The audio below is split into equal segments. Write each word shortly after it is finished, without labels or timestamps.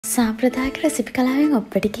සාම්ප්‍රදායික රෙසිපි කලාවෙන්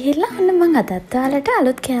ඔප්පට ගිහිල්ලා ඔන්න මම අදත් ඔයාලට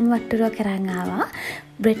අලුත් කෑම වට්ටුරුව කරන් ආවා.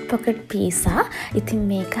 Bread pocket pizza. ඉතින්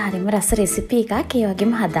මේක හරිම රස රෙසිපි එකක්. ඒ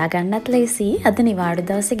වගේම හදා ගන්නත් ලේසියි. අද නිවාඩු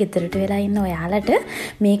දවසේ ගෙදරට වෙලා ඉන්න ඔයාලට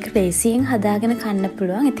මේක ලේසියෙන් හදාගෙන කන්න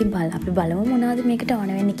පුළුවන්. ඉතින් අපි බලමු මොනවද මේකට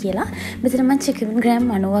ඕන වෙන්නේ කියලා. මෙතන මම චිකන් ග්‍රෑම්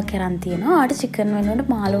 90ක් අරන් තියෙනවා. ඔයාලට චිකන්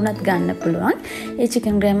වෙනුවට මාළු උනත් ගන්න පුළුවන්. ඒ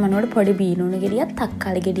චිකන් ග්‍රෑම් 90ට පොඩි බීනුණු ගෙඩියක්,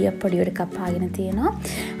 තක්කාලි ගෙඩියක් පොඩියට කපාගෙන තියෙනවා.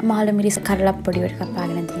 මාළු මිරිස් කරලක් පොඩියට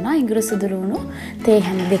කපාගෙන තියෙනවා. ඉඟුරු සුදුරුණු තේ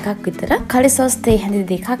හැඳි දෙකක් විතර, කළි සෝස් තේ හැඳි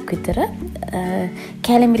දෙකක් විතර,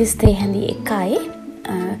 කැලි මිරිස් තේ හැඳි 1යි,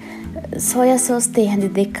 සෝයා සෝස් තේ හැඳි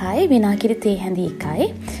 2යි, විනාගිරි තේ හැඳි 1යි,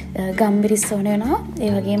 ගම්මිරිස් ඕන වෙනවා. ඒ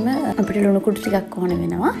වගේම අපිට ලුණු කුඩු ටිකක් ඕන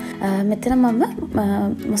වෙනවා. මෙතන මම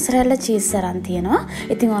මොසරෙල්ලා චීස් අරන් තියෙනවා.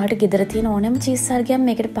 ඉතින් ඔයාලට ගෙදර තියෙන ඕනෑම චීස් වර්ගයක්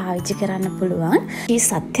මේකට පාවිච්චි කරන්න පුළුවන්. චීස්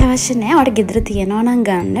අත්‍යවශ්‍ය නැහැ. ඔයාලට ගෙදර තියෙනවා නම්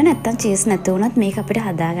ගන්න. නැත්නම් චීස් නැතුව උනත් මේක අපිට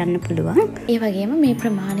හදා ගන්න පුළුවන්. ඒ වගේම මේ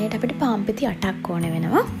ප්‍රමාණයට අපිට පාන් පිටි 8ක් ඕන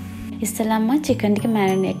වෙනවා. ඉස්සෙල්ලාම චිකන් ටික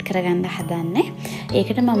මැරිනේට් කරගන්න හදන්නේ.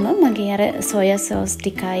 ඒකට මම මගේ අර සෝයා සෝස්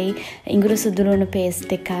ටිකයි, ඉඟුරු සුදුරුණු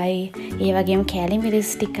පේස්ට් එකයි, ඒ වගේම කැලි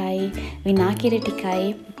මිරිස් ටිකයි, විනාගිරි ටිකයි,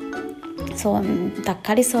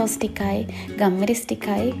 තක්කාලි සෝස් ටිකයි, ගම්මිරිස්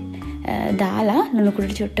ටිකයි දාලා ලුණු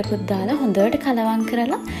කුඩු චුට්ටකුත් දාලා හොඳට කලවම්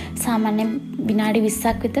කරලා සාමාන්‍යයෙන් විනාඩි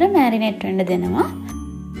 20ක් විතර මැරිනේට් වෙන්න දෙනවා.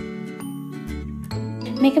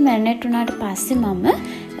 මේක මැරිනේට් වුණාට පස්සේ මම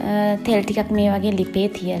තෙල් ටිකක් මේ වගේ ලිපේ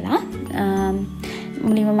තියලා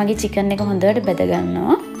මුලින්ම මගේ චිකන් එක හොඳට බෙද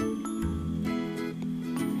ගන්නවා.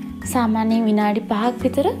 සාමාන්‍යයෙන් විනාඩි 5ක්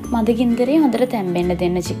විතර මද ගින්දරේ හොඳට තැම්බෙන්න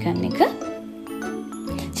දෙන්න චිකන් එක.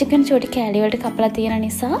 චිකන් චෝටි කෑලි වලට කපලා තියෙන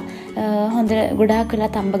නිසා හොඳට ගොඩාක් වෙලා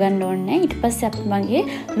තඹ ගන්න ඕනේ නැහැ. ඊට පස්සේ අපි මගේ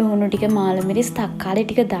ලුණු ටික, මාළු මිරිස්, තක්කාලි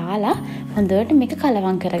ටික දාලා හොඳට මේක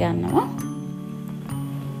කලවම් කරගන්නවා.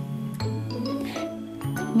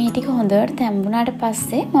 මේ ටික හොඳට තැම්බුණාට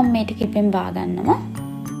පස්සේ මම මේ ටික ඉපෙන් බා ගන්නවා.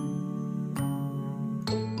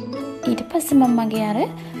 ඊට පස්සේ මම මගේ අර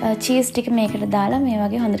චීස් ටික මේකට දාලා මේ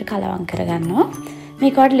වගේ හොඳට කලවම් කරගන්නවා.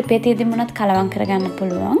 මේක වල ලිපේ තියදී මොනවත් කලවම් කරගන්න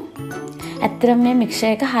පුළුවන්. ඇත්තටම මේ මික්සර්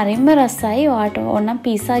එක හරිම රසයි. ඔයාලට ඕනම්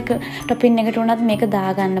පීසා එක ටොපින් එකට උනත් මේක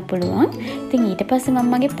දාගන්න පුළුවන්. ඉතින් ඊට පස්සේ මම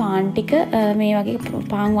මගේ පාන් ටික මේ වගේ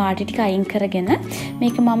පාන් වාටි ටික අයින් කරගෙන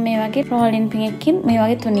මේක මම මේ වගේ රෝලින් පින් එකකින් මේ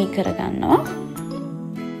වගේ තුනී කරගන්නවා.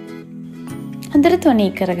 හොඳට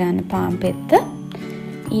තුනී කරගන්න පාන් පෙත්ත.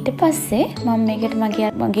 ඊට පස්සේ මම මේකට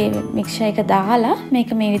මගේ මික්සර් එක දාලා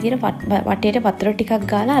මේක මේ විදිහට වටේට වතුර ටිකක්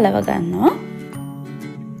ගාලා අලව ගන්නවා.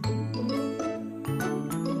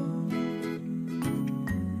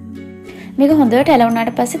 මේක හොඳට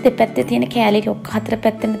ඇලවුණාට පස්සේ දෙපැත්තේ තියෙන කෑලි හතර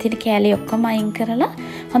පැත්තෙම තියෙන කෑලි ඔක්කොම අයින් කරලා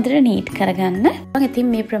හොඳට නීට් කරගන්න. මම ඉතින්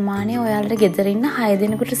මේ ප්‍රමාණය ඔයාලට ගෙදර ඉන්න 6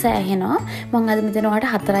 දිනකට සෑහෙනවා. මම අද මෙතන ඔයාලට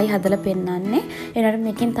 4යි හදලා පෙන්නන්නේ. ඒනට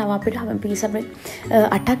මේකෙන් තව අපිට පීසා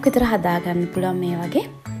 8ක් විතර හදා ගන්න පුළුවන් මේ වගේ.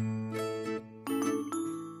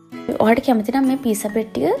 ඔයාලට කැමති නම් මේ පීසා බ්‍රෙඩ්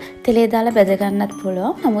ටික තෙලේ දාලා බෙද ගන්නත්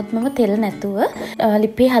පුළුවන්. නමුත් මම තෙල නැතුව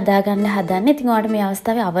ලිපේ හදා ගන්න හදන්නේ. ඉතින් ඔයාලට මේ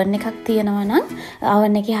අවස්ථාවේ oven එකක් තියෙනවා නම්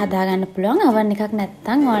oven එකේ හදා ගන්න පුළුවන්. oven එකක්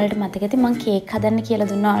නැත්නම් ඔයාලට මතක ඇති මම කේක් හදන්න කියලා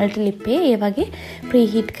දුන්නා ඔයාලට ලිපේ. ඒ වගේ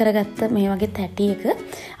ප්‍රීහීට් කරගත්ත මේ වගේ තැටියක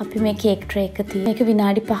අපි මේ කේක් ට්‍රේ එක තියෙන. මේක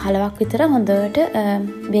විනාඩි 15ක් විතර හොඳට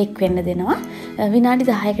බේක් වෙන්න දෙනවා. විනාඩි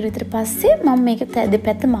 10කට විතර පස්සේ මම මේක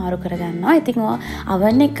දෙපැත්ත මාරු කරගන්නවා. ඉතින් ඔයා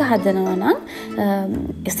oven එක හදනවා නම්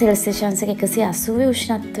සෙල්සියස් 180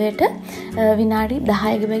 උෂ්ණත්වයට විනාඩි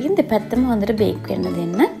 10ක බැගින් දෙපැත්තම හොඳට බේක් වෙන්න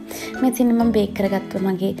දෙන්න. මෙතන මම බේක් කරගත්තා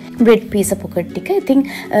මගේ බ්‍රෙඩ් පීසා පොකට් ටික. ඉතින්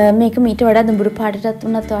මේක මීට වඩා දුඹුරු පාටටත්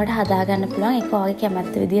උනත් ඔයාලට හදා ගන්න පුළුවන්. ඒක ඔයාගේ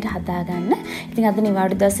කැමැත්ත විදිහට හදා ගන්න. ඉතින් අද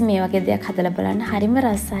නිවාඩු දවසේ මේ වගේ දෙයක් හදලා බලන්න හරිම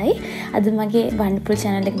රසයි. අද මගේ බන්ඩි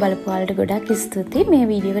channel එක බලපු ඔයාලට ගොඩාක් ස්තුතියි. මේ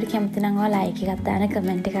වීඩියෝ එකට කැමති නම් ඔයාලා like එකක් දාන්න,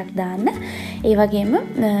 comment එකක් දාන්න. ඒ වගේම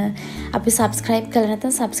අපි subscribe කරලා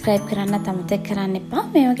නැත්නම් subscribe කරන්නත් අමතක කරන්න එපා.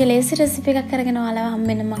 මේ වගේ ලේසි රෙසිපි එකක් අරගෙන ඔයාලව හම්බ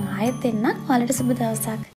වෙන මම ආයෙත් එන්නම්. ඔයාලට සුබ දවසක්.